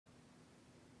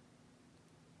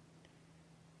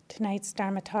Tonight's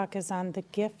Dharma talk is on the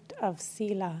gift of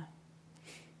Sila.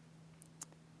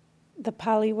 The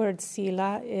Pali word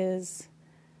Sila is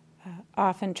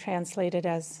often translated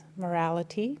as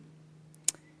morality,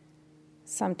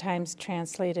 sometimes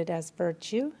translated as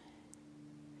virtue.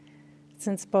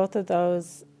 Since both of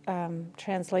those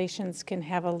translations can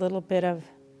have a little bit of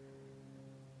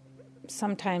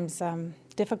sometimes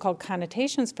difficult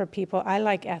connotations for people, I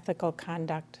like ethical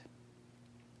conduct.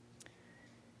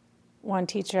 One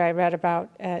teacher I read about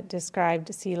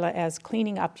described Sila as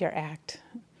cleaning up your act.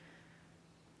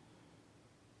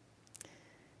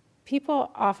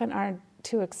 People often aren't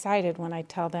too excited when I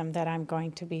tell them that I'm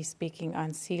going to be speaking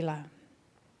on Sila.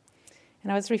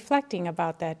 And I was reflecting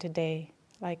about that today.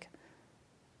 Like,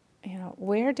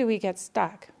 where do we get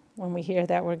stuck when we hear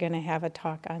that we're going to have a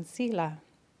talk on Sila?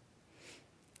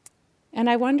 And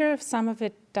I wonder if some of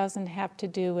it doesn't have to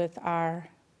do with our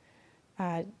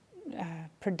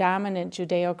predominant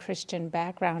Judeo-Christian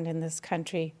background in this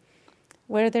country,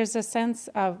 where there's a sense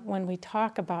of when we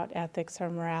talk about ethics or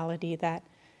morality that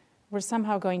we're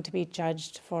somehow going to be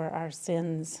judged for our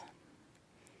sins.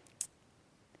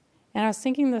 And I was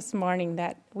thinking this morning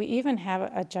that we even have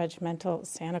a judgmental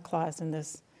Santa Claus in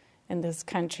this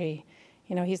country.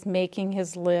 He's making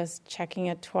his list, checking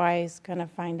it twice, going to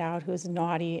find out who's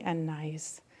naughty and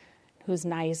nice, who's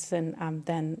nice and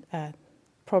then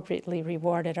appropriately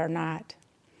rewarded or not.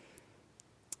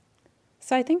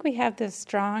 So I think we have this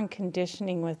strong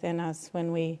conditioning within us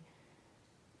when we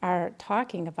are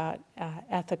talking about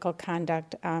ethical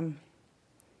conduct of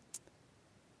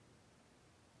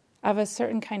a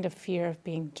certain kind of fear of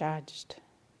being judged.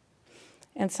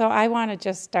 And so I want to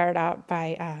just start out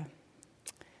by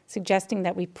suggesting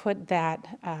that we put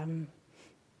that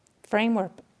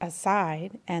framework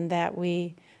aside and that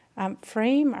we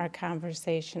frame our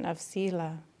conversation of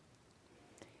Sila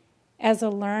as a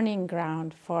learning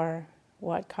ground for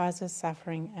what causes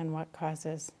suffering and what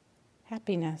causes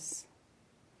happiness.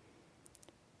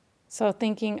 So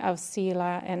thinking of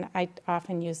Sila, and I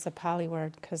often use the Pali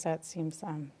word because that seems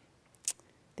the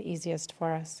easiest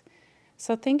for us.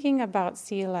 So thinking about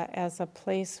Sila as a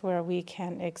place where we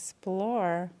can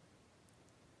explore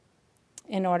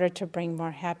in order to bring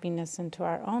more happiness into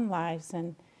our own lives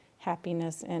and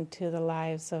happiness into the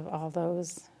lives of all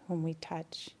those whom we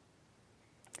touch.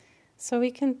 So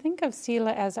we can think of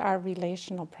Sila as our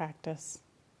relational practice.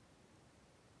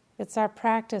 It's our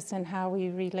practice in how we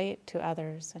relate to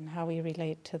others and how we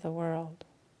relate to the world.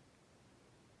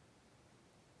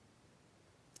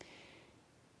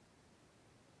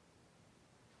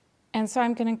 And so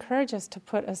I'm going to encourage us to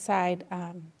put aside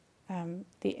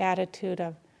the attitude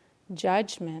of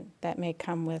judgment that may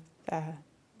come with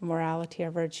morality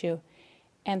or virtue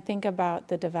and think about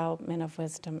the development of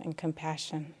wisdom and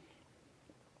compassion.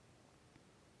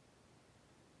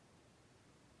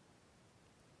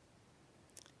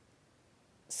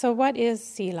 So what is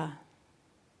Sila?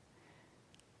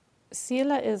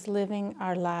 Sila is living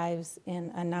our lives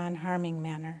in a non-harming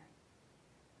manner,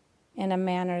 in a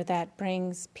manner that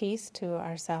brings peace to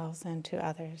ourselves and to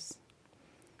others.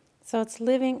 So it's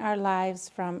living our lives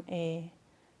from a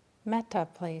metta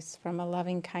place, from a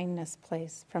loving kindness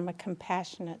place, from a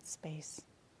compassionate space.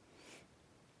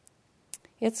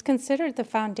 It's considered the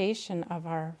foundation of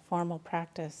our formal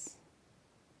practice.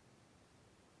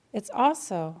 It's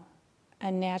also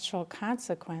a natural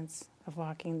consequence of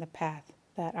walking the path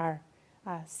that our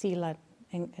Sila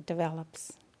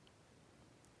develops.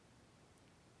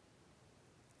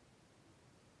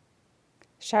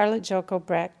 Charlotte Joko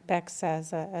Beck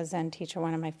says, a Zen teacher,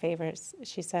 one of my favorites,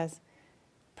 she says,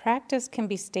 "Practice can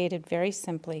be stated very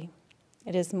simply.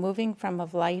 It is moving from a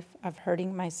life of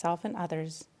hurting myself and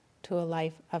others to a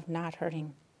life of not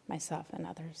hurting myself and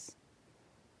others."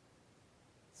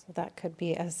 So that could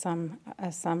be a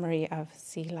summary of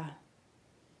Sila.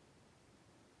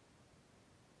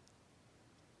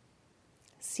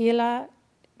 Sila,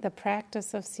 the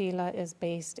practice of Sila is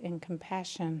based in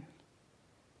compassion.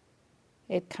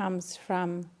 It comes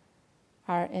from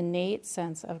our innate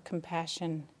sense of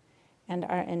compassion and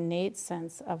our innate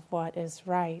sense of what is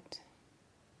right.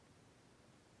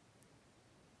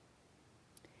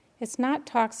 It's not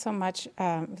talked so much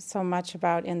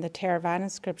about in the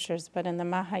Theravada scriptures, but in the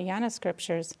Mahayana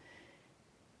scriptures,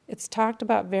 it's talked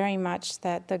about very much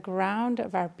that the ground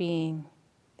of our being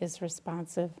is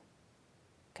responsive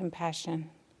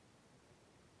compassion.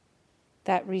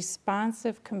 That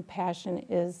responsive compassion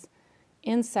is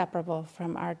inseparable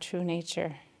from our true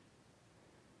nature.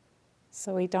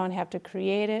 So we don't have to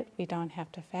create it, we don't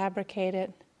have to fabricate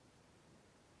it,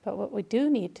 but what we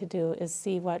do need to do is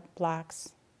see what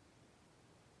blocks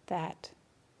that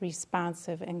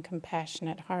responsive, and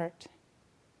compassionate heart.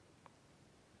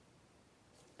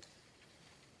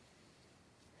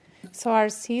 So our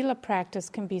Sila practice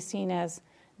can be seen as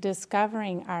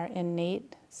discovering our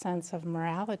innate sense of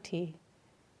morality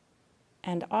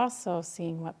and also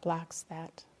seeing what blocks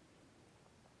that.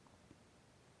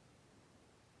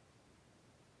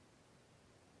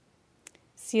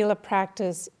 Sila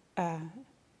practice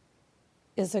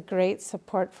is a great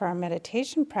support for our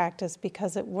meditation practice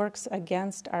because it works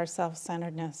against our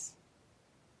self-centeredness.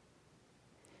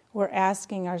 We're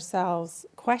asking ourselves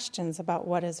questions about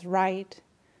what is right,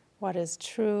 what is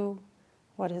true,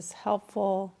 what is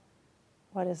helpful,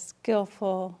 what is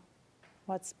skillful,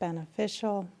 what's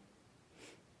beneficial.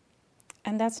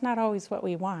 And that's not always what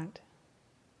we want.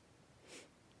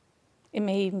 It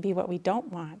may even be what we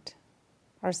don't want.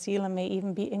 Our Sila may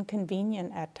even be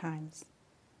inconvenient at times.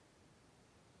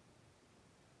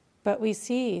 But we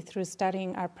see through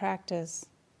studying our practice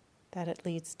that it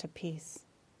leads to peace.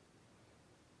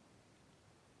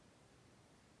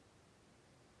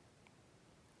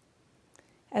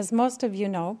 As most of you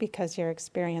know, because you're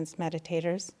experienced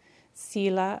meditators,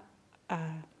 Sila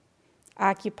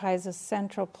occupies a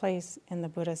central place in the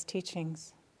Buddha's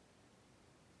teachings.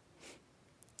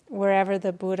 Wherever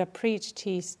the Buddha preached,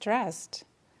 he stressed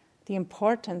the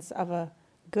importance of a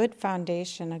good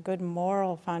foundation, a good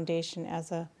moral foundation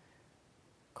as a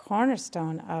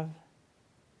cornerstone of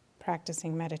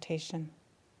practicing meditation.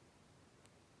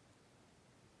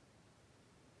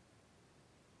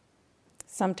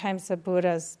 Sometimes the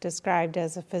Buddha is described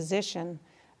as a physician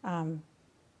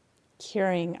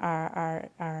curing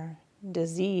our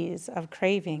disease of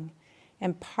craving.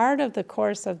 And part of the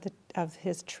course of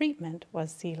his treatment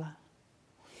was Sila.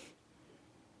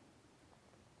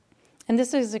 And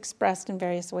this is expressed in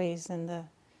various ways in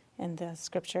the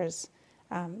scriptures.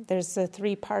 There's the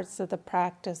 3 parts of the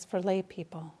practice for lay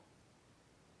people: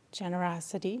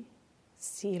 generosity,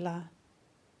 Sila,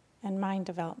 and mind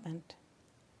development.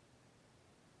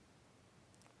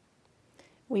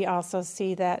 We also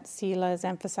see that Sila is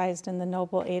emphasized in the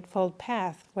Noble Eightfold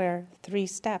Path, where 3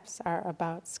 steps are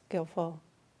about skillful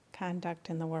conduct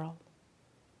in the world: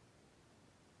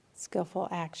 skillful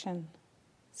action,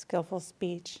 skillful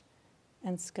speech,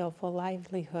 and skillful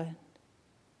livelihood.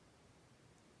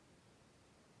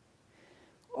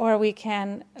 Or we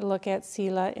can look at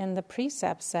Sila in the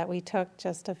precepts that we took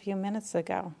just a few minutes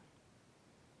ago.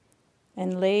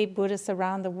 And lay Buddhists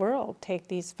around the world take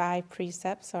these 5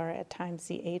 precepts, or at times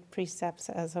the 8 precepts,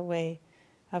 as a way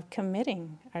of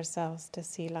committing ourselves to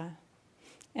Sila,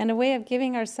 and a way of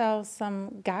giving ourselves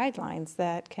some guidelines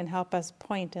that can help us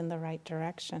point in the right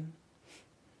direction.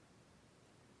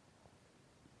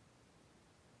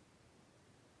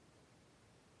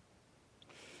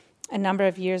 A number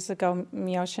of years ago,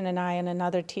 Myoshin and I and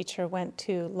another teacher went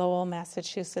to Lowell,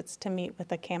 Massachusetts to meet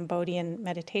with a Cambodian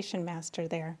meditation master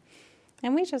there.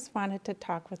 And we just wanted to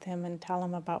talk with him and tell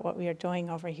him about what we were doing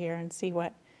over here and see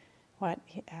what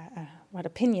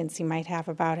opinions he might have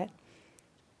about it.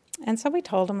 And so we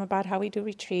told him about how we do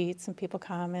retreats and people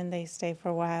come and they stay for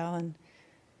a while, and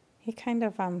he kind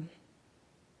of, and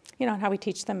how we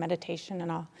teach them meditation and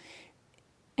all.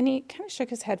 And he kind of shook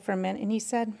his head for a minute and he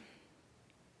said,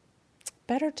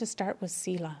 better to start with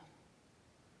Sila.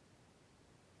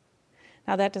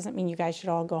 Now that doesn't mean you guys should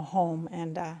all go home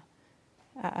and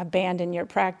abandon your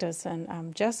practice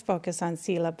and just focus on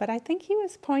Sila, but I think he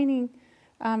was pointing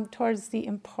towards the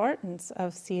importance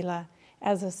of Sila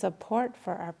as a support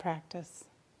for our practice.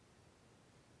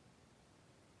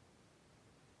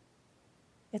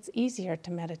 It's easier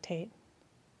to meditate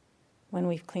when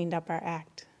we've cleaned up our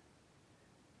act.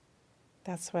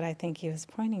 That's what I think he was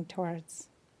pointing towards.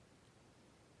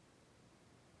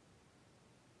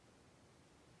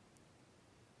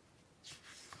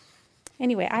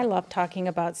 Anyway, I love talking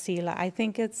about Sila. I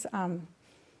think it's,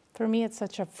 for me, it's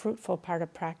such a fruitful part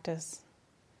of practice.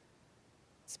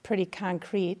 It's pretty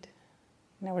concrete.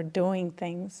 We're doing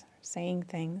things, saying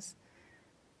things.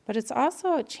 But it's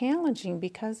also challenging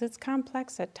because it's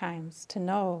complex at times to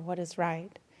know what is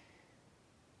right.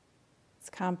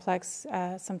 It's complex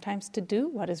sometimes to do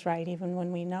what is right, even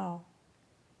when we know.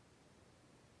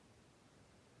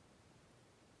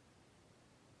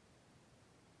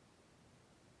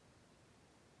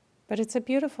 But it's a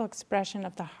beautiful expression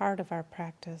of the heart of our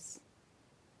practice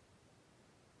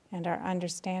and our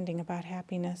understanding about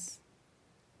happiness.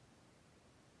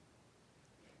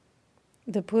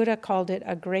 The Buddha called it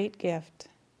a great gift,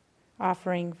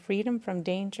 offering freedom from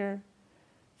danger,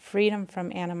 freedom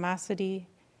from animosity,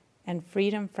 and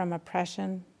freedom from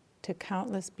oppression to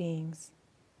countless beings.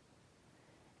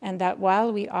 And that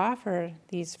while we offer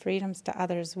these freedoms to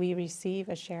others, we receive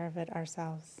a share of it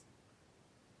ourselves.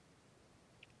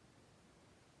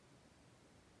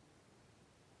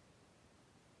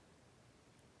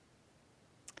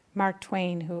 Mark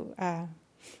Twain, who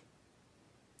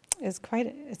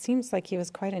it seems like he was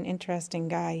quite an interesting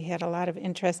guy. He had a lot of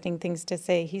interesting things to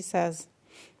say. He says,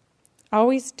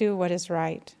 "Always do what is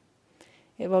right.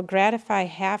 It will gratify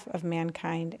half of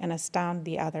mankind and astound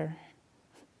the other."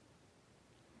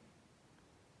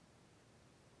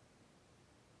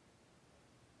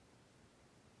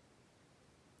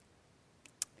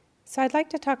 So I'd like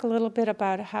to talk a little bit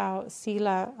about how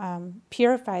Sila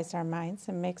purifies our minds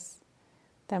and makes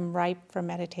them ripe for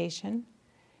meditation.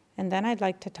 And then I'd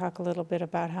like to talk a little bit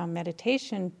about how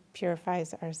meditation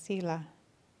purifies our Sila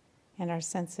and our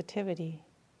sensitivity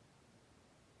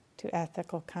to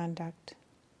ethical conduct.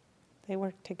 They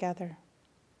work together.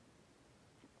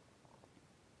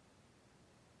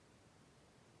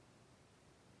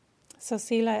 So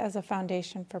Sila as a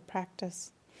foundation for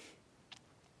practice.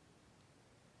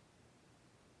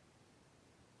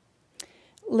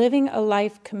 Living a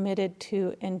life committed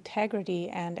to integrity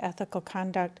and ethical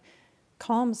conduct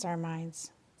calms our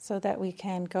minds so that we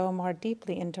can go more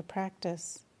deeply into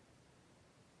practice.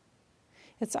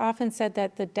 It's often said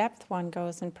that the depth one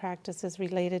goes in practice is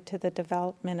related to the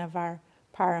development of our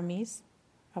paramis,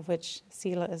 of which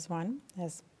Sila is one.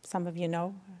 As some of you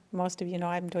know, most of you know,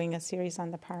 I'm doing a series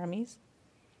on the paramis.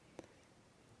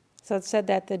 So it's said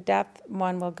that the depth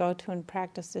one will go to in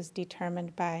practice is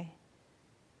determined by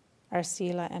our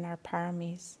Sila and our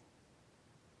paramis.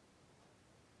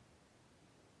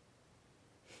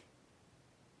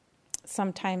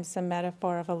 Sometimes the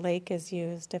metaphor of a lake is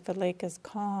used. If a lake is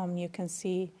calm, you can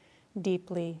see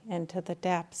deeply into the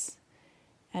depths.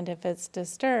 And if it's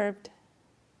disturbed,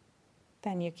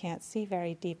 then you can't see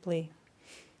very deeply.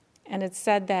 And it's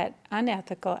said that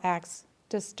unethical acts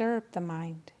disturb the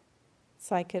mind.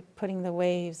 It's like putting the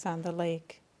waves on the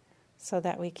lake so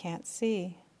that we can't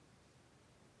see.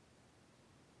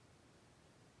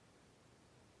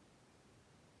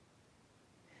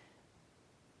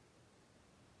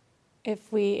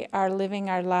 If we are living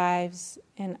our lives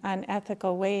in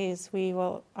unethical ways, we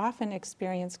will often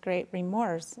experience great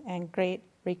remorse and great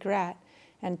regret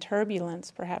and turbulence,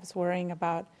 perhaps worrying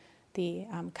about the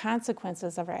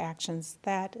consequences of our actions.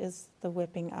 That is the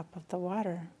whipping up of the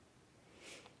water.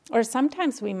 Or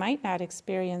sometimes we might not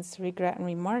experience regret and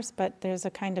remorse, but there's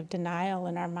a kind of denial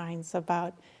in our minds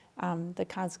about the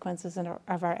consequences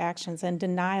of our actions. And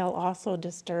denial also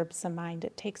disturbs the mind.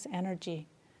 It takes energy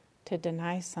to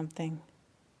deny something.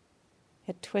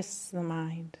 It twists the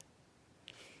mind.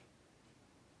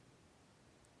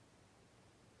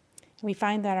 We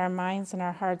find that our minds and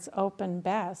our hearts open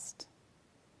best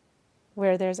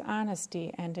where there's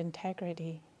honesty and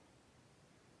integrity.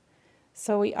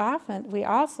 So we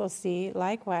also see,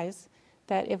 likewise,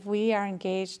 that if we are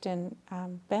engaged in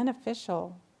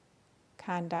beneficial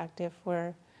conduct, if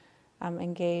we're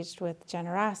engaged with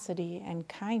generosity and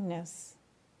kindness,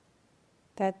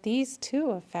 that these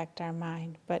too affect our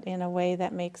mind, but in a way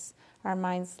that makes our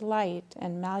minds light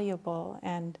and malleable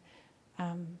and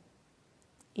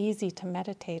easy to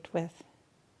meditate with.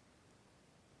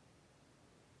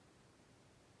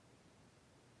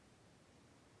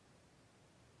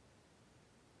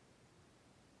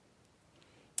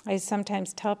 I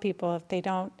sometimes tell people if they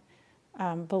don't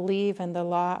believe in the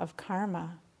law of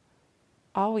karma,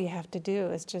 all we have to do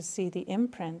is just see the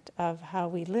imprint of how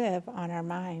we live on our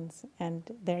minds. And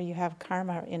there you have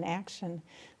karma in action.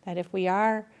 That if we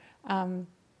are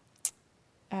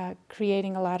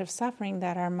creating a lot of suffering,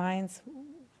 that our minds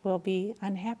will be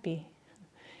unhappy.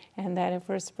 And that if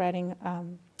we're spreading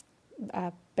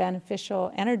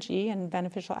beneficial energy and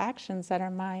beneficial actions, that our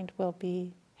mind will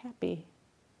be happy.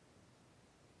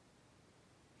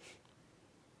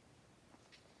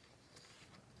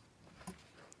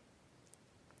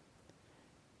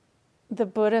 The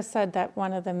Buddha said that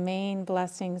one of the main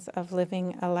blessings of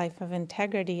living a life of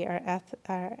integrity, or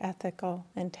ethical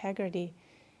integrity,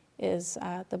 is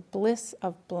the bliss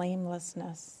of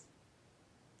blamelessness,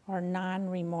 or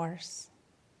non-remorse.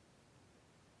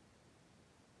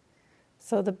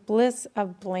 So the bliss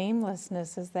of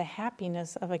blamelessness is the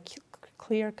happiness of a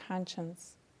clear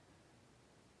conscience.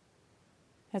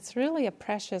 It's really a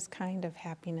precious kind of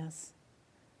happiness.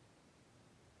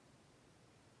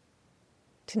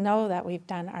 To know that we've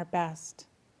done our best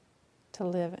to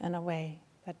live in a way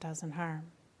that doesn't harm.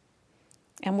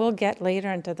 And we'll get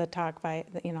later into the talk by,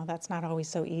 that's not always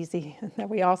so easy, that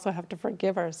we also have to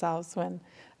forgive ourselves when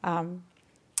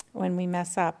we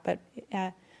mess up. But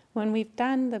when we've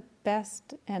done the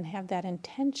best and have that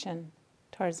intention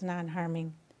towards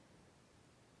non-harming.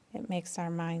 It makes our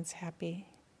minds happy.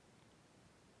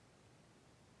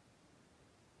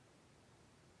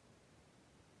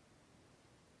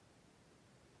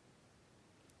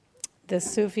 The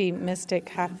Sufi mystic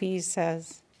Hafiz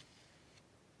says,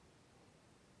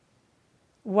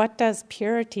 "What does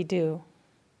purity do?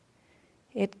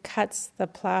 It cuts the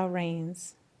plow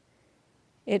reins.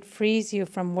 It frees you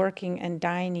from working and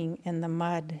dining in the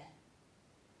mud.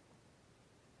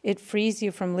 It frees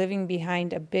you from living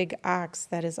behind a big ox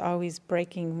that is always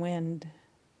breaking wind.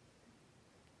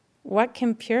 What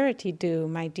can purity do,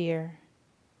 my dear?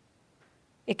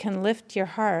 It can lift your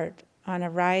heart on a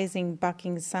rising,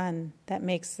 bucking sun that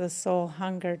makes the soul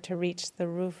hunger to reach the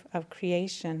roof of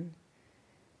creation.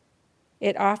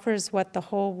 It offers what the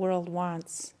whole world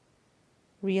wants,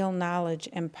 real knowledge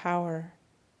and power.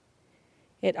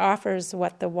 It offers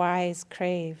what the wise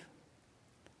crave,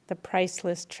 the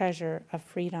priceless treasure of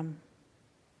freedom."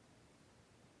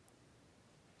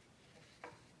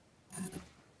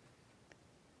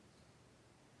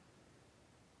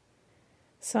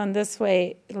 So in this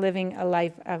way, living a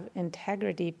life of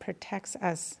integrity protects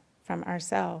us from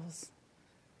ourselves.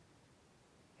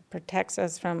 It protects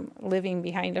us from living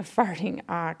behind a farting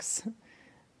ox,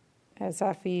 as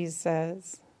Hafiz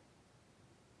says.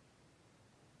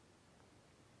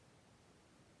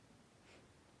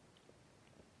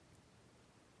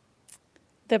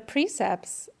 The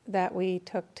precepts that we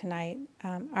took tonight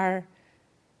are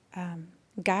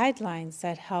guidelines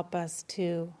that help us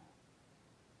to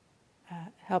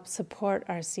help support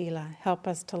our Sila, help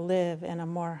us to live in a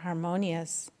more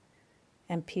harmonious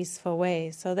and peaceful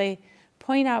way. So they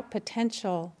point out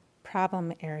potential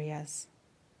problem areas.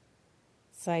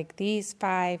 It's like these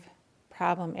 5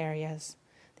 problem areas.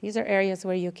 These are areas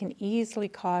where you can easily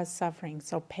cause suffering,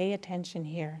 so pay attention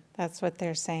here. That's what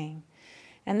they're saying.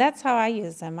 And that's how I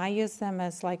use them. I use them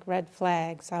as like red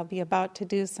flags. I'll be about to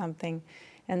do something,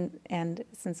 and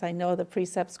since I know the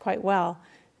precepts quite well,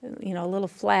 a little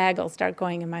flag will start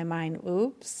going in my mind.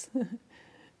 Oops.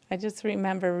 I just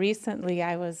remember recently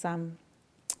I was in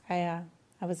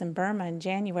Burma in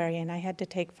January, and I had to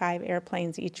take 5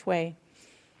 airplanes each way.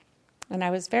 And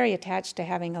I was very attached to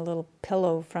having a little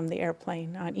pillow from the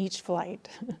airplane on each flight.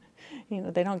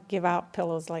 They don't give out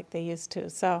pillows like they used to.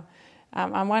 So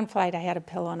on one flight I had a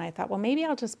pillow, and I thought, well, maybe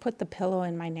I'll just put the pillow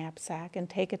in my knapsack and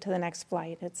take it to the next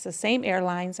flight. It's the same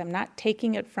airlines. I'm not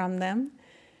taking it from them.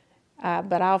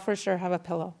 But I'll for sure have a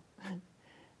pillow.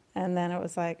 And then it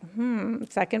was like,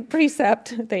 second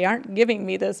precept, they aren't giving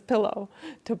me this pillow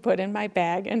to put in my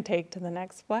bag and take to the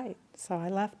next flight. So I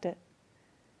left it.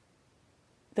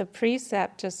 The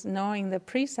precept, just knowing the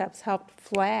precepts, helped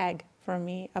flag for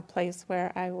me a place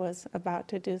where I was about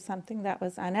to do something that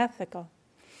was unethical.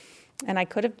 And I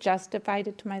could have justified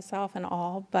it to myself and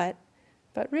all, but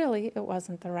really, it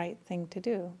wasn't the right thing to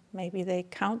do. Maybe they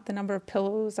count the number of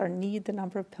pillows or need the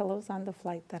number of pillows on the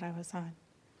flight that I was on.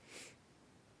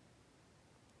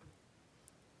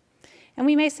 And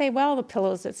we may say, well, the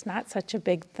pillows, it's not such a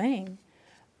big thing.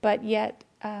 But yet,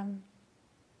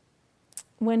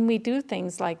 when we do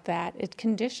things like that, it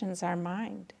conditions our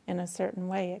mind in a certain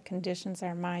way. It conditions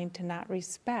our mind to not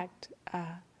respect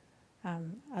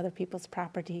other people's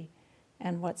property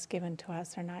and what's given to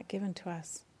us or not given to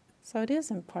us. So it is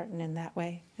important in that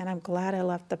way. And I'm glad I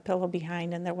left the pillow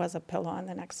behind and there was a pillow on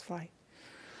the next flight.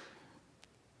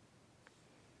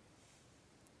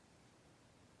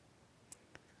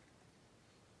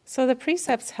 So the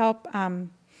precepts help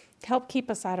keep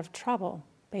us out of trouble,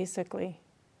 basically.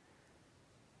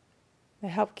 They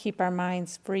help keep our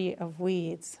minds free of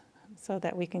weeds so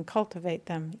that we can cultivate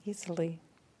them easily.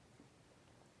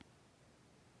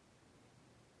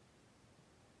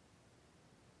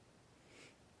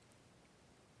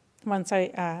 Once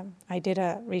I did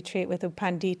a retreat with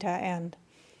Upandita, and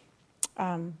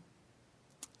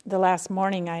the last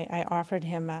morning I offered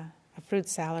him a fruit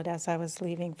salad as I was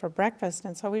leaving for breakfast,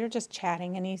 and so we were just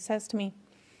chatting, and he says to me,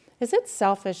 "Is it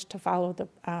selfish to follow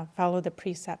the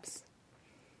precepts?"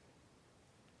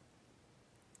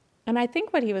 And I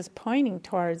think what he was pointing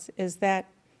towards is that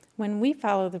when we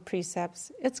follow the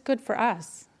precepts, it's good for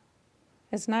us.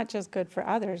 It's not just good for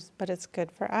others, but it's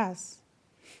good for us.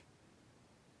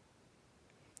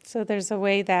 So there's a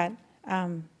way that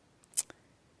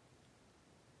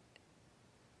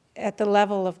at the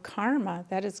level of karma,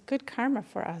 that is good karma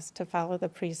for us to follow the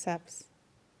precepts.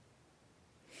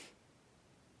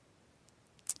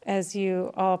 As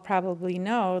you all probably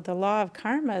know, the law of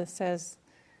karma says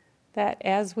that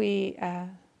as we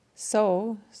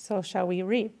sow, so shall we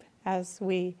reap.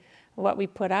 What we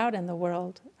put out in the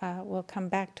world will come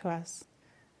back to us.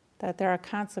 that there are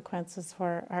consequences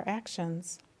for our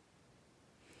actions.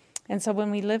 And so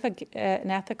when we live an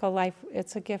ethical life,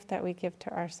 it's a gift that we give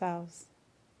to ourselves.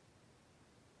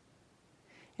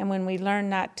 And when we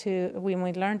learn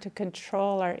to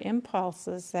control our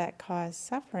impulses that cause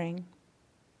suffering,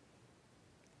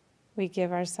 we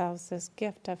give ourselves this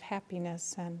gift of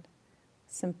happiness and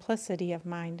simplicity of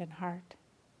mind and heart.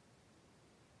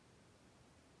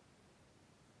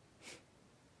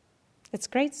 It's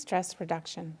great stress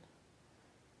reduction,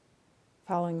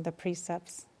 following the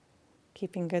precepts,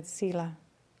 keeping good Sila.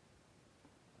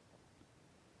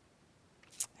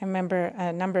 I remember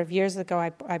a number of years ago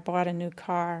I bought a new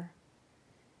car,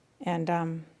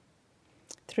 and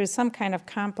through some kind of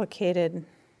complicated,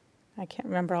 I can't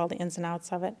remember all the ins and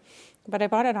outs of it, but I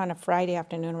bought it on a Friday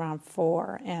afternoon around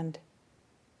 4, and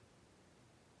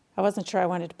I wasn't sure I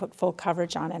wanted to put full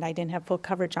coverage on it. I didn't have full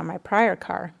coverage on my prior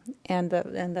car, and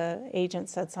the agent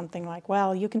said something like,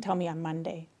 "Well, you can tell me on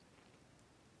Monday."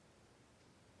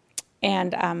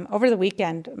 And over the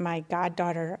weekend, my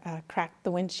goddaughter cracked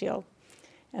the windshield.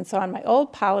 And so on my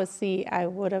old policy, I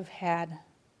would have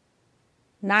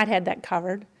not had that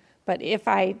covered. But if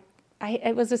I'd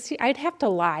have to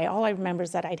lie. All I remember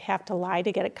is that I'd have to lie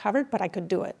to get it covered, but I could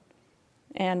do it.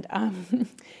 And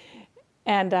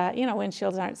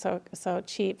windshields aren't so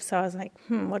cheap. So I was like,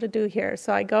 what to do here?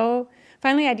 So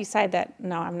finally I decide that,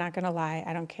 no, I'm not going to lie.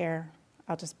 I don't care.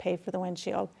 I'll just pay for the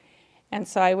windshield. And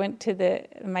so I went to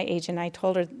my agent. I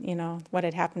told her, what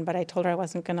had happened, but I told her I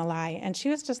wasn't going to lie. And she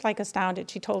was just like astounded.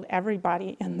 She told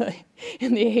everybody in the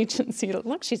agency,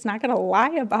 look, she's not going to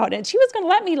lie about it. She was going to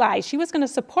let me lie. She was going to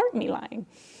support me lying.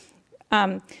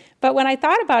 But when I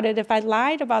thought about it, if I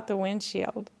lied about the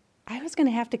windshield, I was going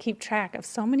to have to keep track of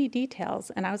so many details,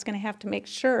 and I was going to have to make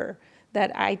sure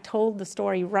that I told the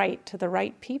story right to the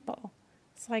right people.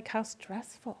 It's like, how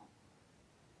stressful.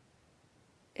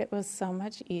 It was so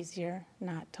much easier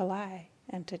not to lie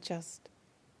and to just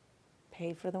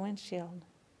pay for the windshield.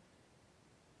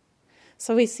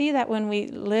 So we see that when we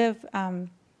live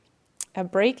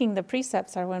breaking the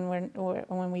precepts, or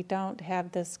when we don't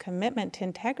have this commitment to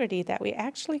integrity, that we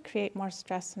actually create more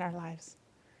stress in our lives.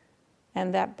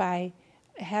 And that by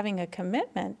having a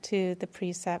commitment to the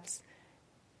precepts,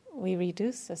 we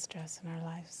reduce the stress in our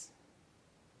lives.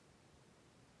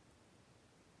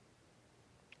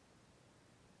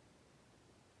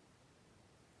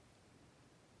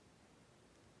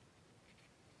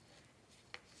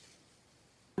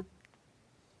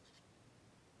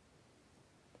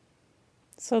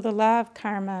 So the law of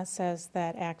karma says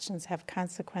that actions have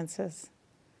consequences.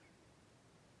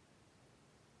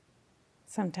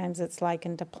 Sometimes it's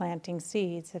likened to planting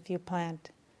seeds. If you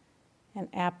plant an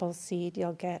apple seed,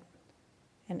 you'll get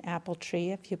an apple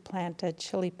tree. If you plant a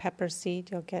chili pepper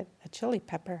seed, you'll get a chili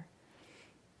pepper.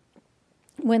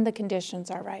 When the conditions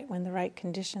are right, when the right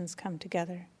conditions come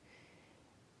together.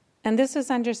 And this is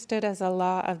understood as a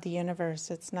law of the universe.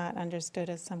 It's not understood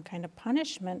as some kind of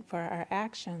punishment for our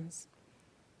actions.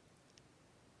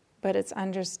 But it's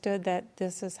understood that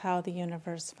this is how the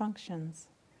universe functions,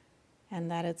 and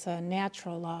that it's a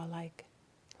natural law, like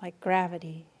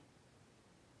gravity.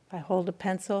 If I hold a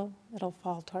pencil, it'll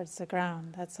fall towards the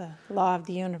ground. That's a law of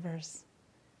the universe.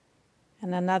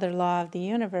 And another law of the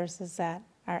universe is that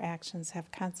our actions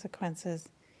have consequences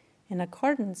in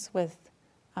accordance with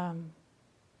the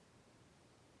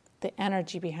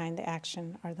energy behind the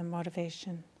action or the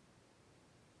motivation.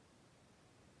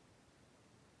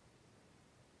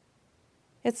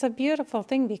 It's a beautiful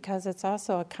thing because it's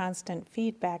also a constant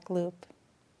feedback loop.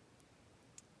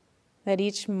 That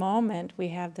each moment we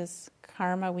have this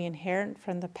karma we inherit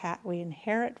from the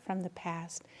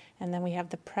past, and then we have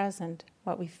the present,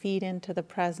 what we feed into the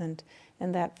present,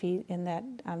 and that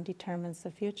determines the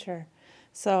future.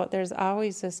 So there's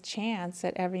always this chance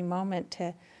at every moment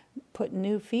to put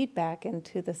new feedback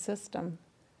into the system,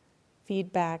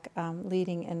 feedback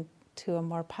leading into a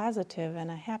more positive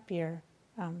and a happier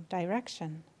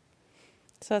direction.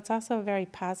 So it's also a very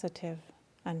positive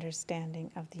understanding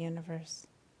of the universe.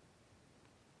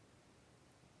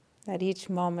 That each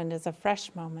moment is a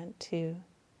fresh moment to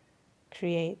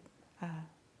create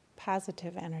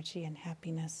positive energy and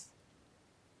happiness.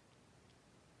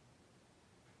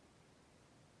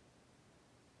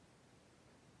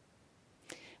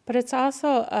 But it's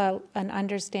also an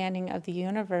understanding of the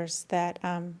universe that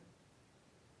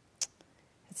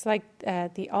it's like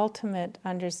the ultimate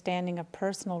understanding of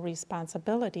personal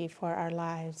responsibility for our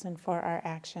lives and for our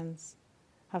actions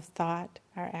of thought,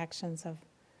 our actions of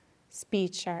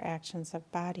speech, our actions of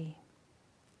body.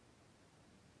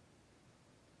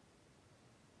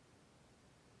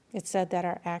 It's said that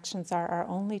our actions are our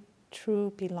only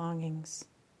true belongings.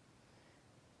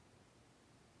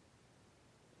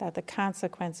 that the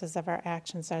consequences of our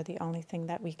actions are the only thing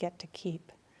that we get to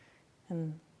keep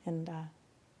in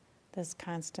this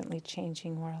constantly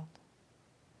changing world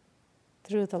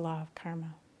through the law of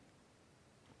karma.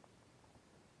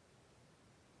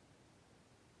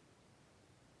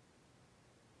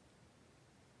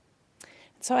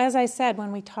 So as I said,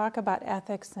 when we talk about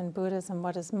ethics in Buddhism,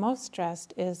 what is most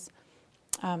stressed is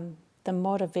the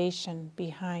motivation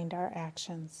behind our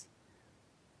actions.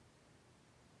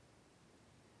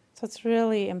 So it's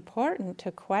really important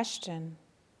to question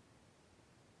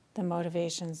the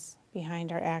motivations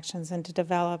behind our actions and to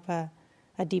develop a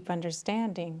deep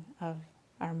understanding of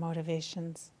our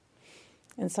motivations.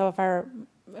 And so if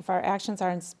our actions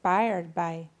are inspired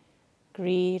by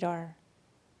greed or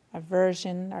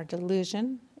aversion or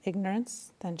delusion,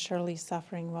 ignorance, then surely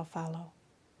suffering will follow.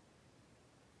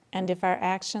 And if our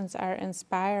actions are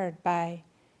inspired by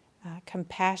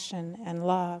compassion and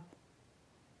love,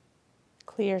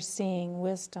 clear seeing,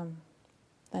 wisdom,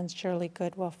 then surely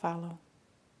good will follow.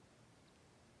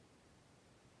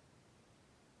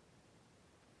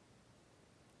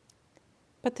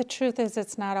 But the truth is,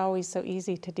 it's not always so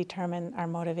easy to determine our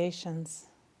motivations.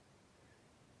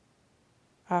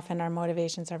 Often our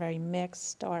motivations are very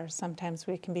mixed, or sometimes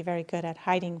we can be very good at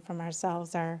hiding from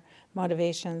ourselves our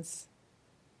motivations.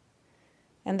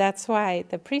 And that's why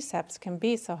the precepts can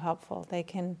be so helpful. They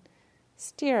can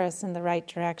steer us in the right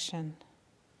direction.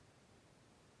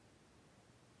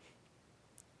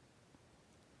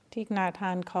 Thich Nhat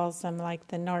Hanh calls them like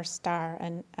the North Star,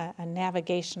 a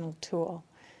navigational tool.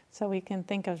 So we can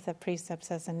think of the precepts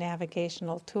as a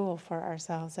navigational tool for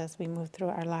ourselves as we move through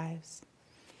our lives.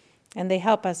 And they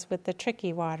help us with the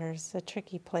tricky waters, the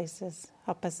tricky places,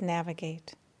 help us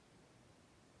navigate.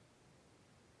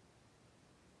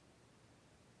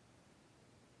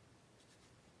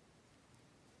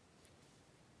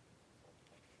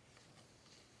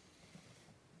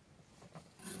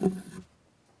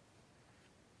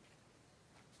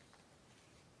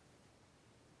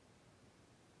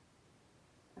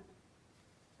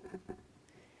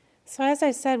 So as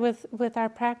I said, with our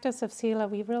practice of Sila,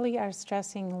 we really are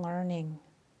stressing learning.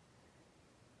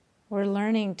 We're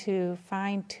learning to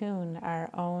fine-tune our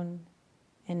own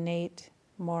innate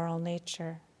moral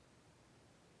nature.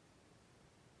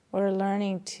 We're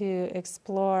learning to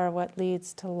explore what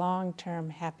leads to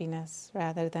long-term happiness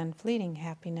rather than fleeting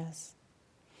happiness.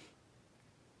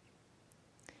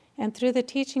 And through the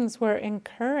teachings, we're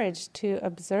encouraged to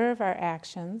observe our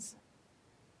actions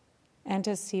and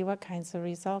to see what kinds of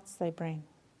results they bring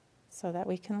so that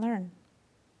we can learn.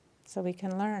 So we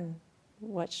can learn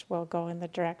which will go in the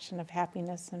direction of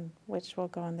happiness and which will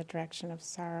go in the direction of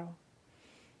sorrow.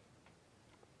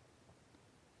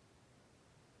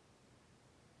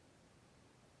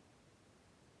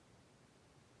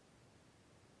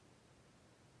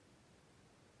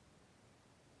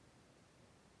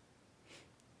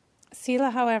 Sila,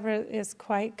 however, is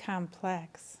quite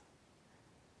complex.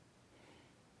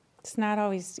 It's not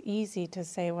always easy to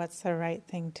say what's the right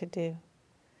thing to do.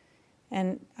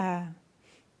 And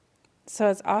so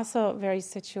it's also very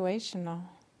situational.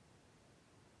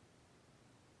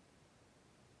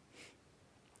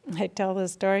 I tell the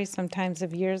story sometimes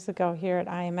of years ago here at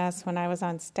IMS when I was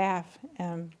on staff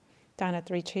down at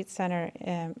the retreat center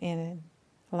in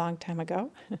a long time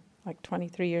ago, like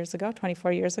 24 years ago.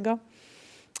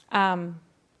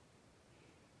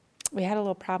 We had a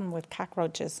little problem with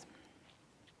cockroaches.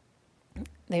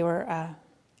 They were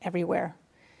everywhere.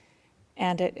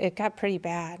 And it got pretty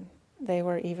bad. They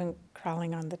were even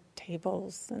crawling on the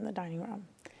tables in the dining room.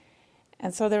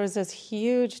 And so there was this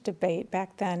huge debate.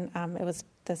 Back then,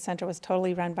 the center was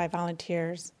totally run by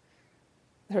volunteers.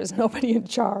 There was nobody in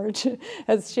charge.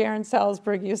 As Sharon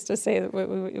Salzberg used to say, it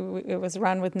was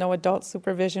run with no adult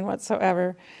supervision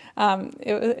whatsoever.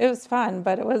 It was fun,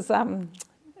 but it was a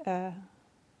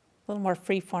little more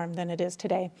free-form than it is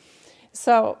today.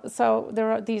 So there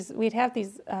were we'd have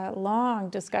these long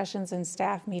discussions in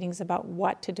staff meetings about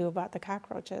what to do about the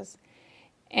cockroaches.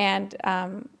 And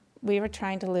we were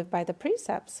trying to live by the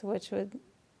precepts, which would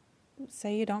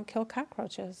say you don't kill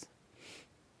cockroaches.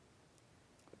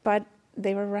 But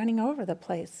they were running over the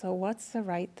place, so what's the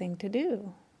right thing to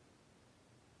do?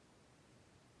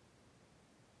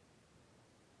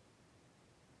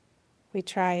 We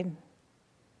tried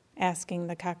asking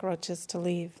the cockroaches to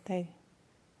leave. They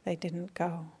didn't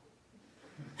go.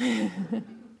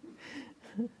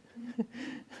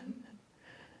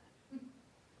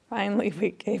 Finally,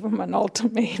 we gave them an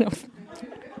ultimatum.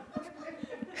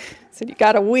 Said, you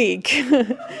got a week.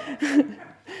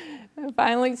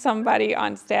 Finally, somebody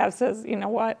on staff says, you know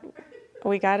what?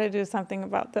 We got to do something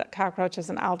about the cockroaches,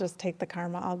 and I'll just take the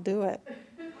karma. I'll do it.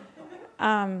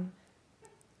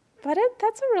 But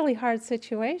that's a really hard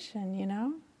situation, you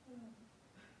know?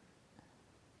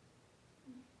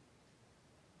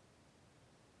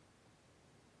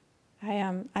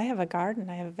 I have a garden.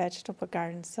 I have a vegetable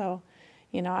garden. So,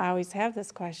 you know, I always have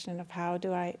this question of how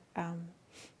do I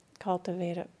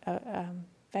cultivate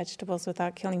vegetables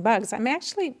without killing bugs.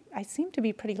 I seem to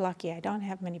be pretty lucky. I don't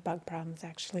have many bug problems,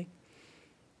 actually.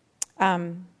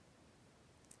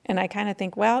 And I kind of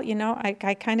think, well, you know,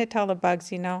 I kind of tell the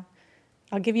bugs, you know,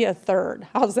 I'll give you a third.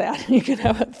 How's that? You can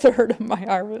have a third of my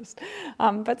harvest.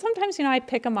 But sometimes, you know, I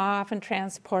pick them off and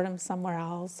transport them somewhere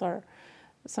else. Or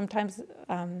sometimes,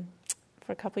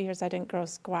 for a couple of years, I didn't grow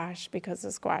squash because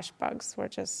the squash bugs were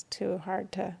just too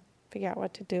hard to figure out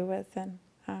what to do with. And,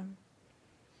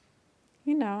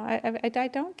 you know, I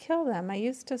don't kill them. I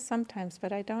used to sometimes,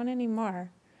 but I don't anymore.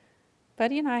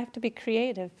 But, you know, I have to be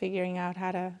creative figuring out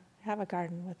how to have a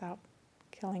garden without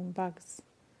killing bugs.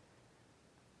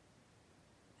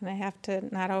 And I have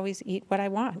to not always eat what I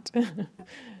want.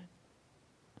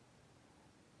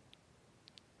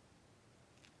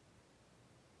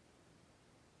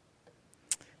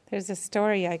 There's a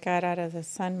story I got out of the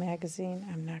Sun magazine.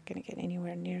 I'm not going to get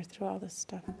anywhere near through all this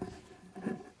stuff.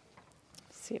 Let's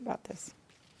see about this.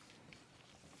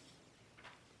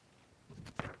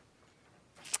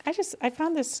 I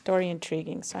found this story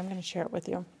intriguing, so I'm going to share it with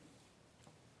you.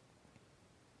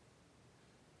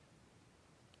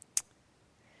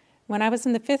 When I was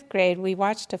in the 5th grade, we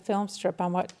watched a film strip.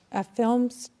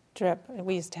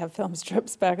 We used to have film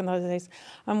strips back in those days,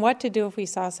 on what to do if we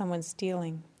saw someone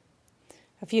stealing.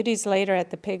 A few days later at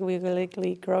the Piggly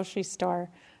Wiggly grocery store,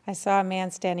 I saw a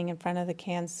man standing in front of the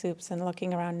canned soups and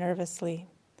looking around nervously.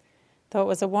 Though it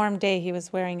was a warm day, he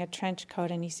was wearing a trench coat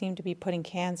and he seemed to be putting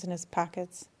cans in his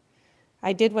pockets.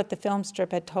 I did what the film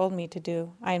strip had told me to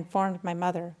do. I informed my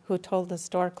mother, who told the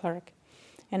store clerk,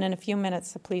 and in a few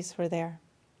minutes the police were there.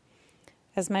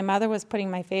 As my mother was putting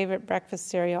my favorite breakfast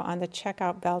cereal on the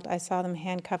checkout belt, I saw them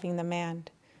handcuffing the man,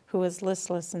 who was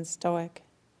listless and stoic.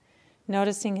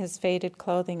 Noticing his faded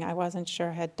clothing, I wasn't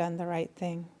sure had done the right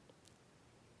thing.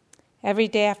 Every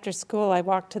day after school, I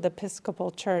walked to the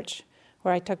Episcopal church,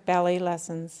 where I took ballet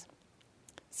lessons.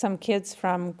 Some kids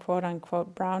from,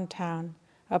 quote-unquote, Browntown,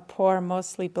 a poor,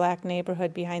 mostly black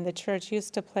neighborhood behind the church,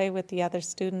 used to play with the other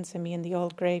students and me in the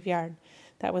old graveyard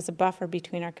that was a buffer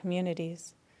between our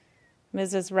communities.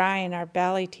 Mrs. Ryan, our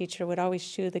ballet teacher, would always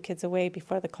shoo the kids away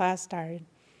before the class started,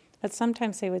 but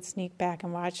sometimes they would sneak back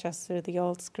and watch us through the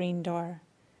old screen door.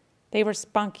 They were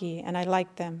spunky, and I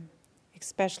liked them,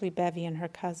 especially Bevy and her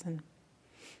cousin.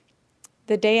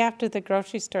 The day after the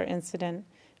grocery store incident,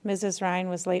 Mrs. Ryan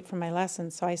was late for my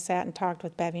lesson, so I sat and talked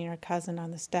with Bevy and her cousin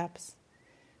on the steps.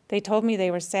 They told me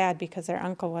they were sad because their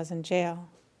uncle was in jail.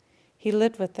 He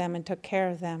lived with them and took care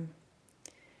of them.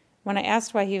 When I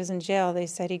asked why he was in jail, they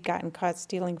said he'd gotten caught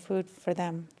stealing food for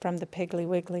them from the Piggly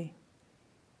Wiggly.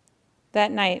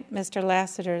 That night, Mr.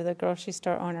 Lassiter, the grocery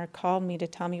store owner, called me to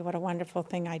tell me what a wonderful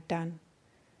thing I'd done.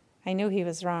 I knew he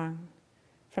was wrong.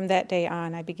 From that day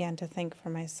on, I began to think for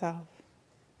myself.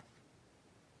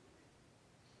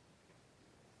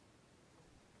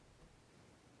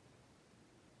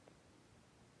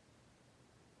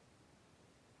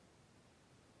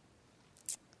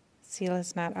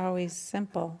 Sila's not always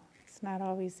simple. It's not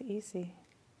always easy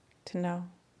to know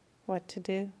what to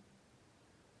do.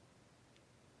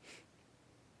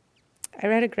 I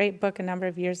read a great book a number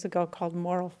of years ago called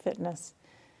Moral Fitness,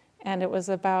 and it was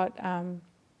about,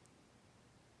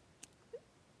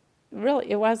 really,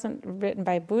 it wasn't written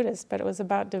by Buddhists, but it was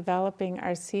about developing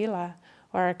our Sila,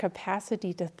 or our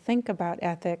capacity to think about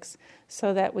ethics,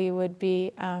 so that we would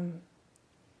be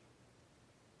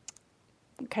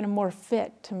kind of more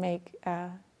fit to make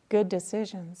good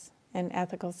decisions in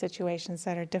ethical situations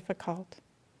that are difficult.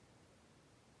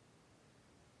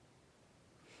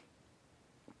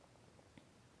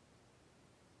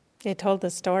 They told the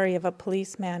story of a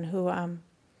policeman who, in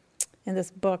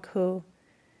this book, who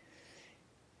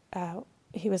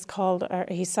he was called, or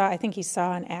he saw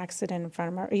an accident in front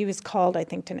of him, or he was called, I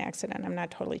think, to an accident. I'm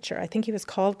not totally sure. I think he was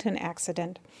called to an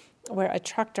accident where a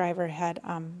truck driver had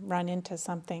run into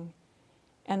something,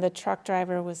 and the truck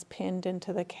driver was pinned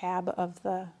into the cab of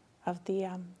the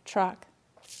truck,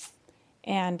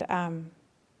 and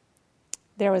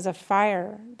there was a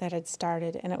fire that had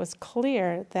started, and it was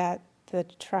clear that the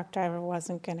truck driver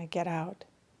wasn't going to get out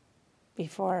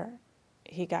before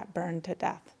he got burned to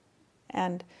death.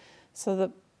 And so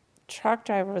the truck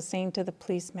driver was saying to the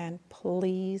policeman,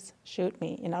 "Please shoot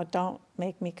me, don't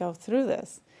make me go through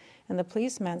this." And the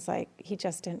policeman's like, he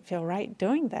just didn't feel right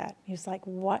doing that. He was like,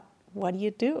 what what do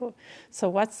you do? So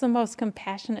what's the most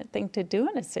compassionate thing to do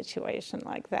in a situation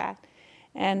like that?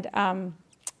 And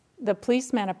the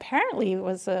policeman apparently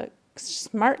was a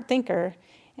smart thinker,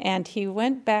 and he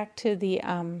went back to the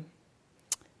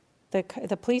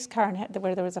police car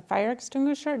where there was a fire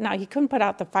extinguisher. Now, he couldn't put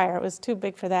out the fire. It was too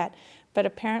big for that. But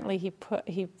apparently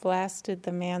he blasted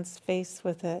the man's face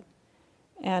with it.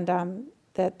 And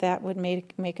that would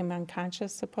make him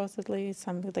unconscious, supposedly,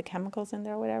 some of the chemicals in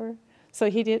there or whatever. So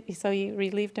he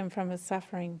relieved him from his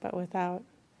suffering, but without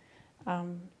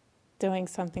doing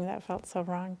something that felt so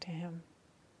wrong to him.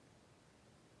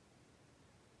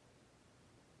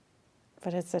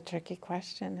 But it's a tricky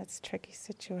question. It's a tricky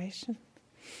situation.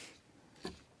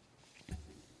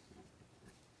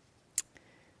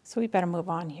 So we better move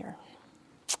on here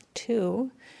to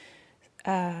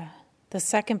the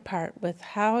second part with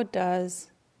how does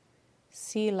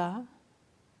Sila,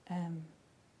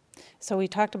 so we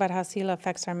talked about how Sila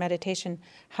affects our meditation.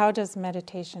 How does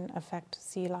meditation affect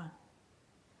Sila?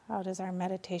 How does our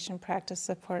meditation practice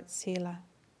support Sila?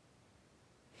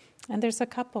 And there's a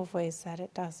couple of ways that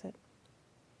it does it.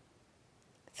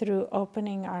 Through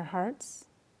opening our hearts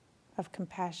of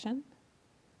compassion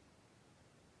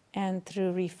and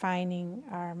through refining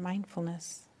our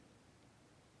mindfulness.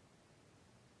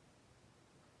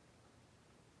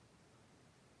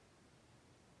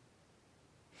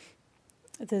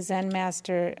 The Zen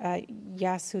master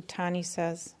Yasutani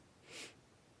says,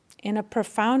 in a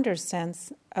profounder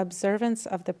sense, observance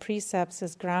of the precepts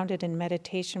is grounded in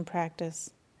meditation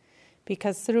practice,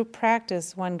 because through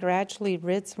practice one gradually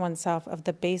rids oneself of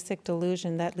the basic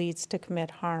delusion that leads to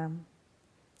commit harm,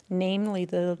 namely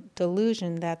the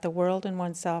delusion that the world and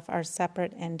oneself are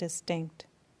separate and distinct.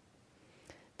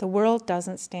 The world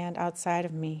doesn't stand outside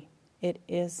of me, it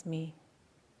is me.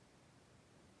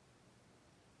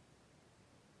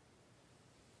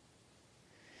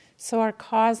 So our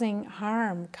causing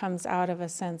harm comes out of a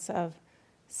sense of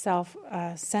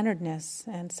self-centeredness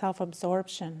and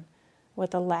self-absorption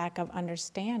with a lack of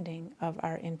understanding of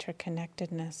our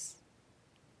interconnectedness.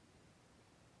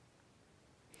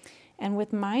 And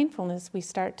with mindfulness, we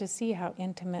start to see how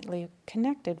intimately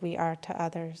connected we are to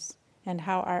others and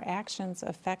how our actions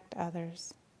affect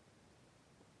others.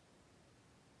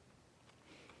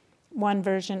 One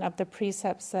version of the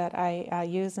precepts that I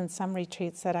use in some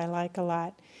retreats that I like a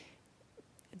lot,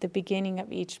 the beginning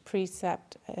of each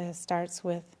precept starts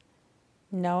with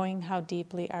knowing how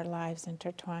deeply our lives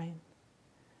intertwine.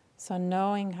 So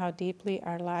knowing how deeply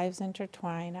our lives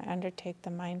intertwine, I undertake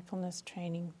the mindfulness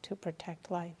training to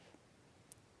protect life.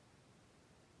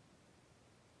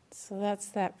 So that's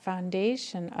that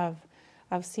foundation of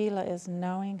Sila, is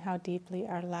knowing how deeply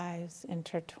our lives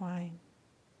intertwine.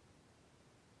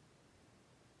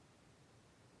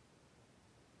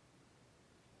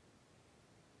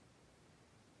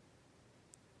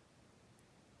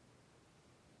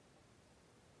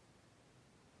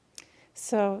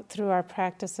 So through our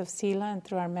practice of Sila and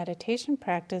through our meditation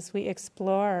practice, we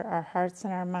explore our hearts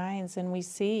and our minds, and we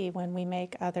see when we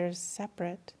make others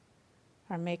separate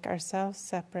or make ourselves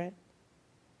separate.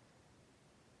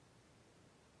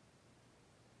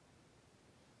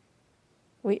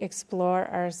 We explore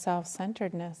our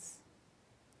self-centeredness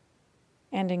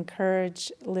and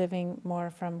encourage living more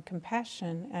from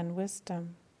compassion and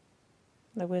wisdom,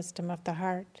 the wisdom of the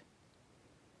heart.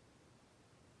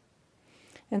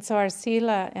 And so our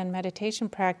Sila and meditation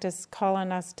practice call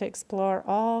on us to explore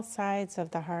all sides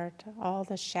of the heart, all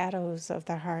the shadows of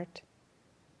the heart,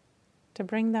 to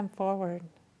bring them forward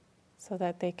so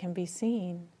that they can be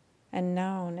seen and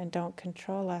known and don't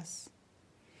control us.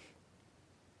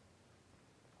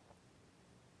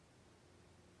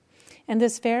 And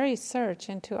this very search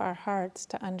into our hearts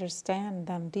to understand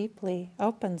them deeply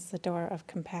opens the door of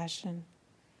compassion.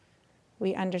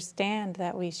 We understand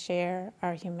that we share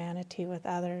our humanity with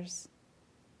others.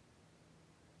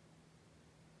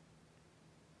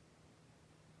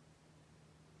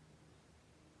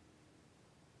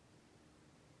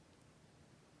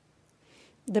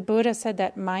 The Buddha said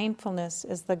that mindfulness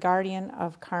is the guardian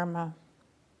of karma.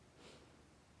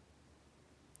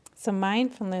 So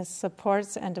mindfulness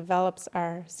supports and develops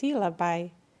our Sila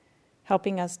by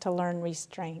helping us to learn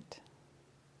restraint.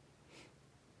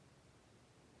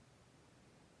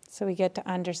 So we get to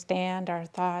understand our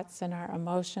thoughts and our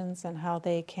emotions and how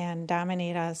they can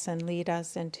dominate us and lead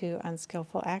us into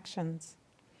unskillful actions.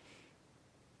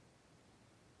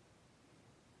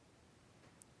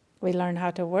 We learn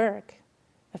how to work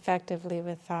effectively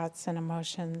with thoughts and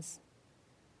emotions,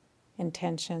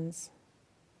 intentions.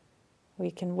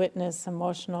 We can witness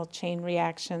emotional chain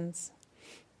reactions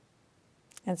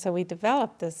And so we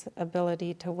develop this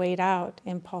ability to wait out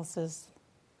impulses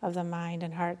of the mind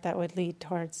and heart that would lead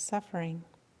towards suffering.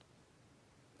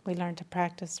 We learn to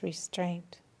practice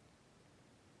restraint.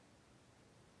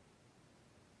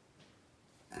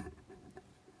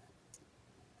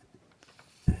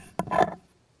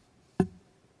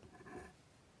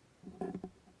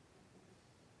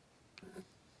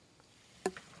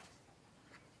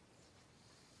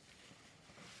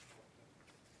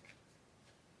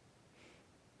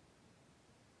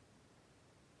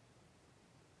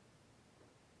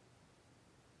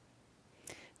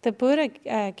 The Buddha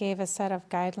gave a set of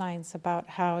guidelines about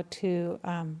how to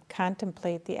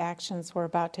contemplate the actions we're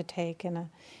about to take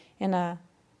in a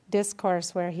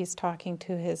discourse where he's talking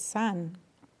to his son,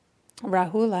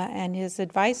 Rahula, and his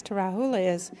advice to Rahula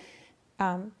is,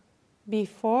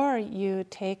 before you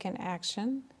take an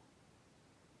action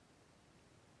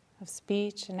of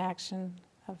speech, an action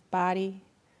of body,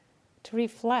 to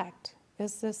reflect,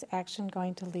 is this action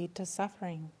going to lead to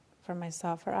suffering for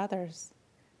myself or others?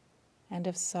 And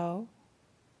if so,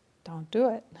 don't do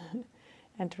it.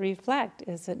 And to reflect,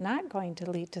 is it not going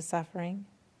to lead to suffering?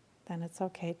 Then it's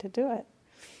okay to do it.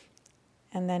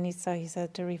 And then he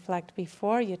said to reflect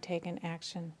before you take an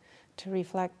action, to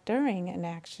reflect during an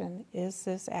action, is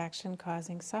this action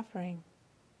causing suffering?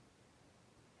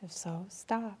 If so,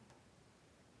 stop.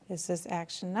 Is this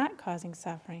action not causing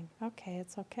suffering? Okay,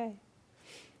 it's okay.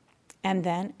 And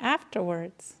then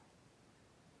afterwards,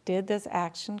 did this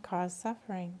action cause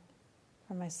suffering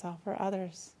for myself or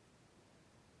others?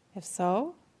 If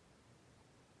so,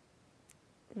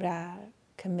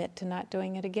 commit to not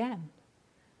doing it again.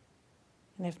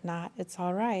 And if not, it's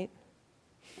all right.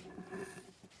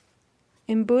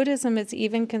 In Buddhism, it's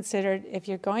even considered, if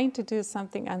you're going to do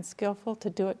something unskillful, to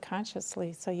do it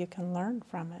consciously so you can learn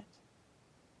from it.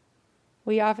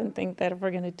 We often think that if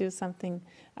we're going to do something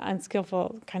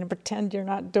unskillful, kind of pretend you're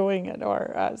not doing it,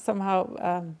 or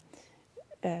somehow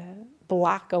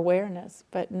block awareness.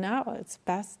 But no, it's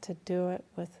best to do it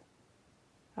with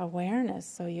awareness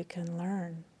so you can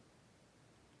learn.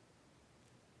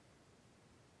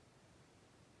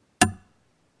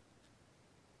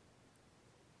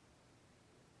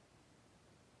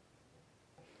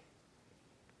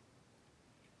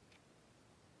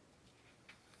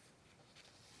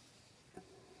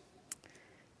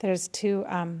 There's two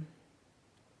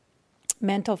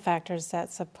mental factors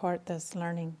that support this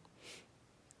learning.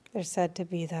 They're said to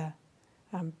be the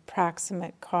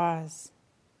proximate cause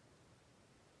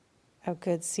of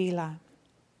good Sila.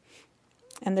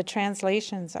 And the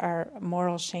translations are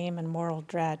moral shame and moral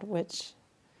dread, which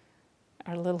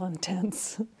are a little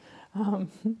intense.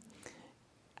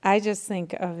 I just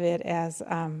think of it as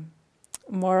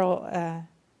moral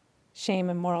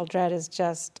shame and moral dread is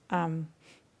just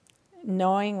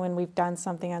knowing when we've done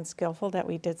something unskillful, that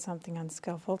we did something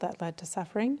unskillful that led to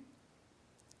suffering.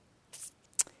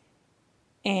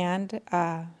 And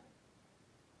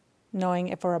knowing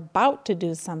if we're about to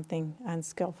do something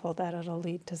unskillful, that it'll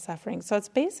lead to suffering. So it's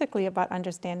basically about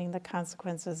understanding the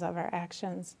consequences of our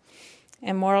actions.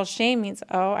 And moral shame means,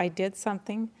 oh, I did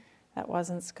something that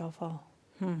wasn't skillful.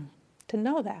 To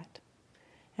know that.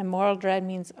 And moral dread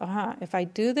means, if I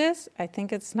do this, I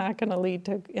think it's not going to lead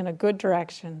to in a good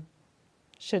direction.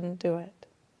 Shouldn't do it.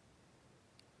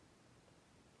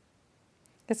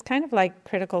 It's kind of like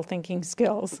critical thinking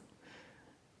skills.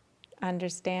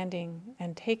 Understanding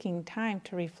and taking time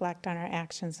to reflect on our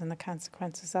actions and the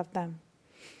consequences of them.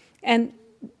 And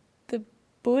the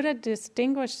Buddha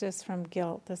distinguished this from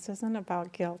guilt. This isn't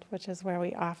about guilt, which is where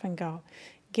we often go.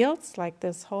 Guilt's like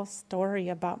this whole story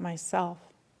about myself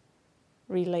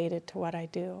related to what I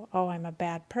do. Oh, I'm a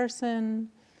bad person.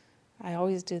 I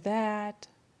always do that.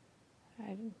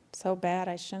 I'm so bad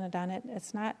I shouldn't have done it.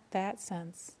 It's not that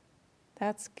sense.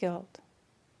 That's guilt.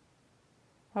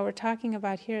 What we're talking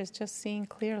about here is just seeing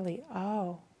clearly,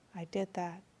 oh, I did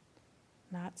that.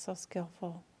 Not so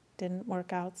skillful. Didn't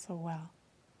work out so well.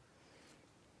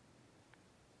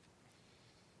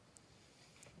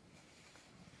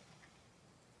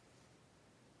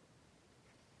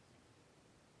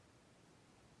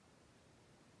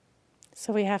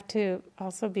 So we have to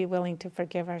also be willing to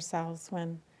forgive ourselves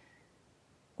when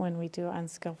we do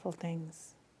unskillful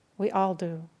things. We all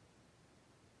do.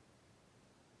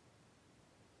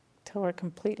 Till we're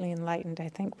completely enlightened, I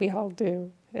think we all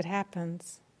do. It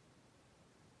happens.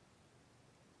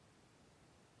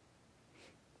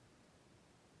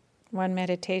 One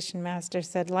meditation master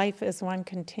said, life is one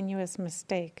continuous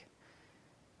mistake.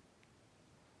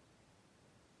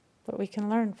 But we can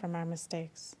learn from our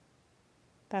mistakes.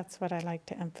 That's what I like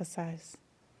to emphasize.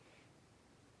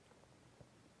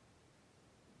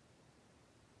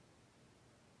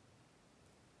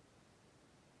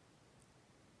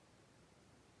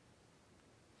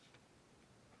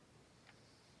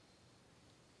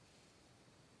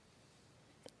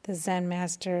 The Zen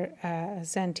master,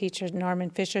 Zen teacher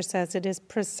Norman Fisher says, it is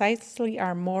precisely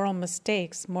our moral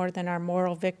mistakes more than our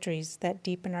moral victories that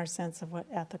deepen our sense of what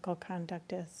ethical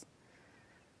conduct is.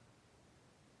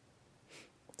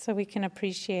 So we can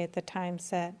appreciate the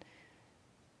times that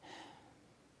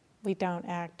we don't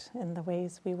act in the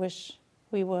ways we wish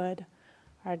we would,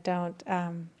 or don't,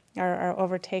 are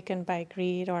overtaken by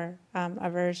greed or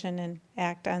aversion and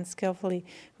act unskillfully.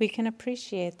 We can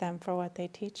appreciate them for what they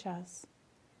teach us.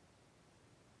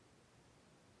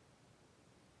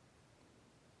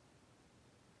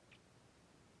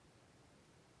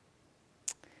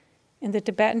 In the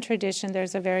Tibetan tradition,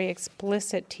 there's a very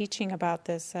explicit teaching about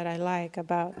this that I like,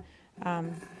 about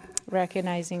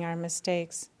recognizing our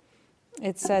mistakes.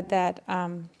 It's said that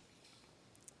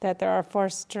that there are 4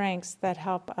 strengths that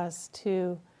help us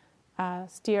to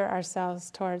steer ourselves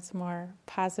towards more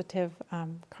positive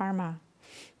karma.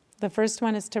 The first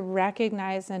one is to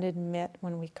recognize and admit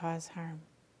when we cause harm.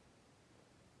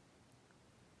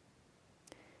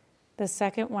 The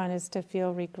second one is to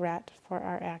feel regret for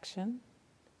our action.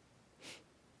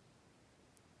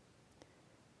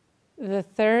 The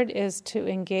third is to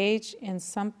engage in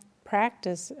some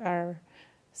practice or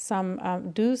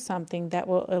do something that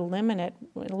will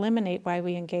eliminate why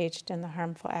we engaged in the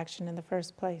harmful action in the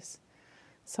first place.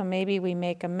 So maybe we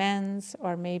make amends,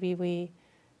 or maybe we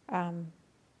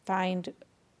find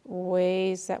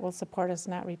ways that will support us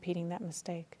not repeating that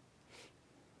mistake.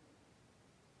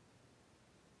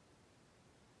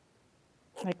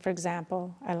 Like, for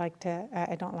example, I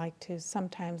don't like to,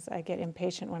 sometimes I get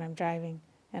impatient when I'm driving,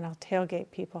 and I'll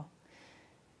tailgate people.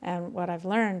 And what I've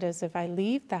learned is if I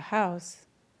leave the house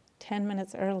 10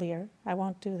 minutes earlier, I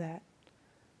won't do that.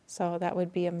 So that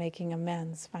would be a making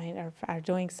amends, or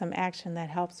doing some action that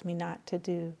helps me not to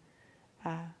do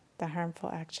the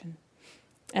harmful action.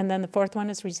 And then the fourth one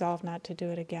is resolve not to do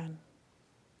it again.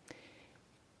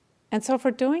 And so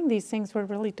for doing these things, we're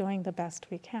really doing the best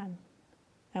we can.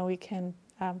 And we can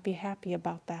be happy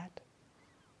about that.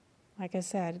 Like I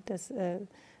said, this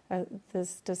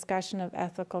discussion of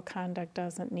ethical conduct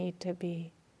doesn't need to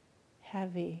be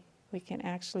heavy. We can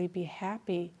actually be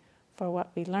happy for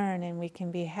what we learn, and we can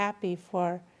even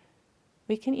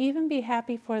be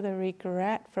happy for the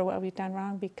regret for what we've done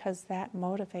wrong, because that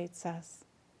motivates us.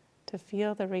 To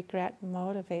feel the regret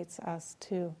motivates us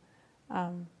to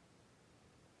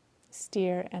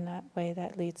steer in a way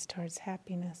that leads towards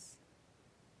happiness.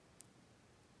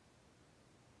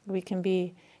 We can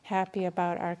be happy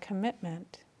about our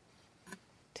commitment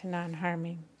to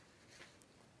non-harming,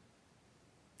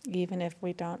 even if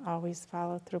we don't always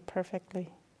follow through perfectly.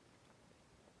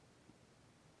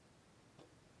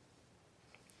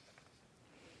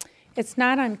 It's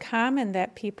not uncommon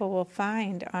that people will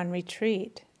find on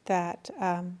retreat that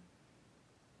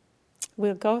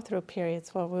we'll go through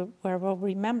periods where we'll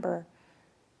remember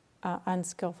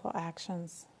unskillful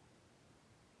actions.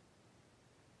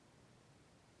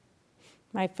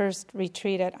 My first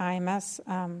retreat at IMS,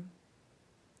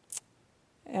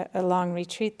 a long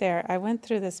retreat there, I went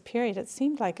through this period. It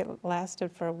seemed like it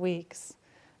lasted for weeks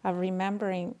of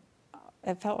remembering.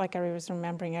 It felt like I was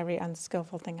remembering every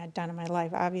unskillful thing I'd done in my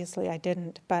life. Obviously, I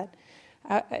didn't, but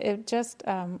it just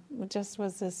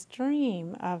was this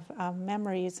stream of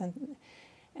memories,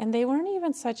 and they weren't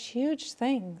even such huge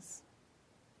things.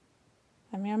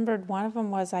 I remembered one of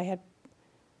them was a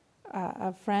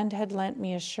friend had lent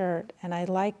me a shirt, and I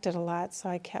liked it a lot, so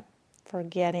I kept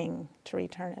forgetting to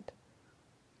return it,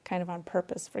 kind of on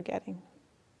purpose forgetting.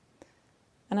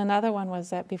 And another one was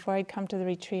that before I'd come to the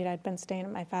retreat, I'd been staying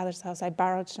at my father's house. I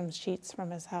borrowed some sheets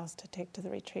from his house to take to the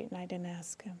retreat, and I didn't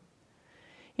ask him.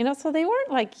 So they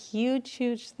weren't like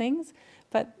huge things,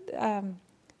 but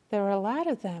there were a lot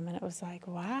of them, and it was like,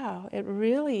 wow, it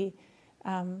really,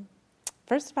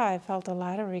 first of all, I felt a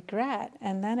lot of regret,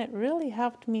 and then it really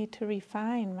helped me to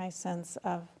refine my sense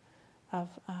of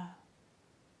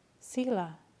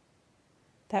Sila.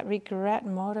 That regret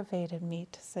motivated me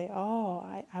to say,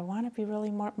 I want to be really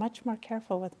much more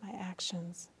careful with my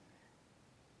actions.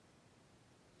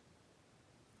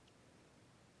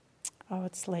 Oh,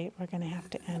 it's late. We're going to have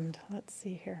to end. Let's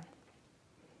see here.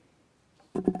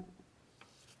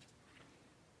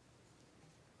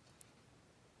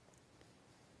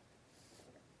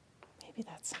 Maybe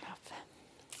that's enough.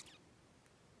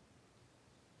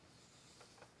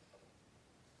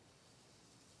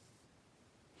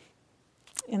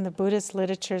 In the Buddhist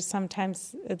literature,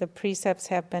 sometimes the precepts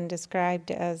have been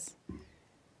described as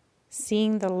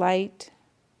seeing the light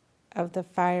of the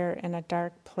fire in a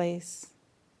dark place,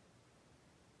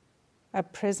 a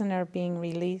prisoner being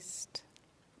released,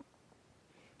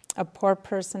 a poor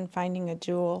person finding a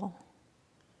jewel,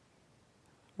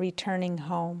 returning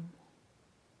home.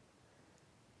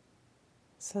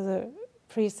 So the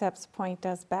precepts point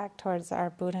us back towards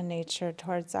our Buddha nature,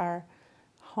 towards our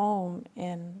home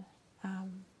in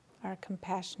our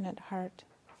compassionate heart.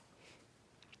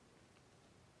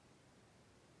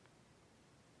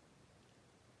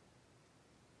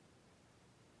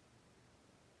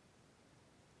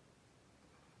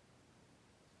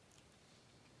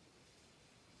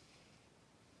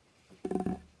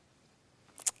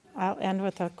 I'll end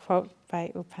with a quote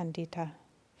by U Pandita.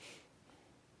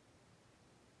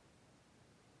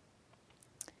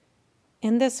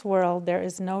 In this world, there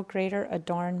is no greater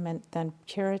adornment than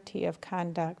purity of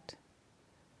conduct,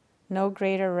 no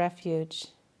greater refuge,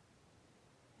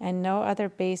 and no other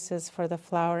basis for the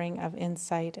flowering of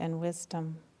insight and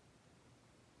wisdom.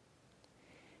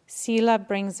 Sila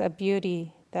brings a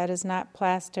beauty that is not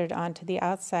plastered onto the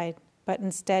outside, but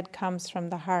instead comes from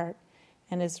the heart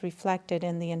and is reflected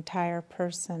in the entire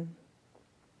person.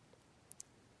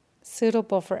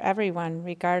 Suitable for everyone,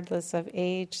 regardless of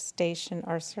age, station,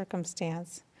 or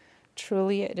circumstance.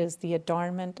 Truly, it is the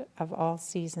adornment of all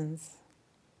seasons.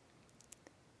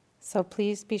 So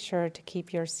please be sure to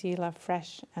keep your Sila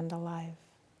fresh and alive.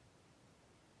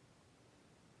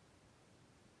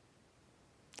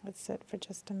 Let's sit for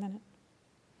just a minute.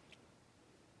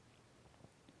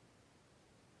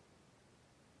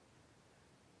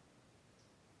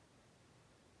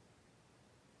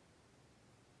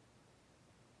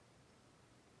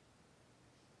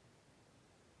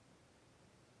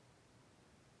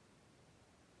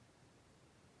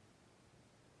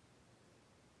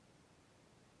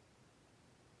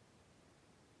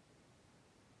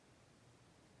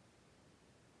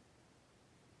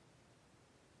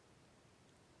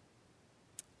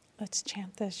 Let's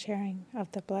chant the sharing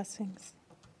of the blessings.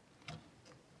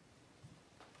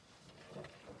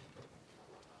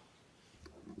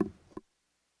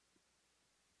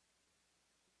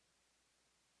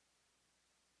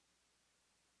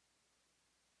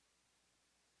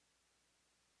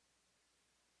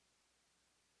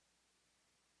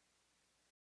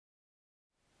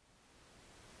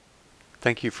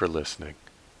 Thank you for listening.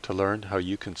 To learn how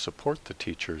you can support the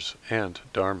teachers and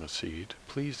Dharma Seed,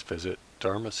 please visit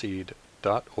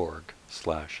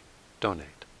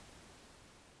dharmaseed.org/donate.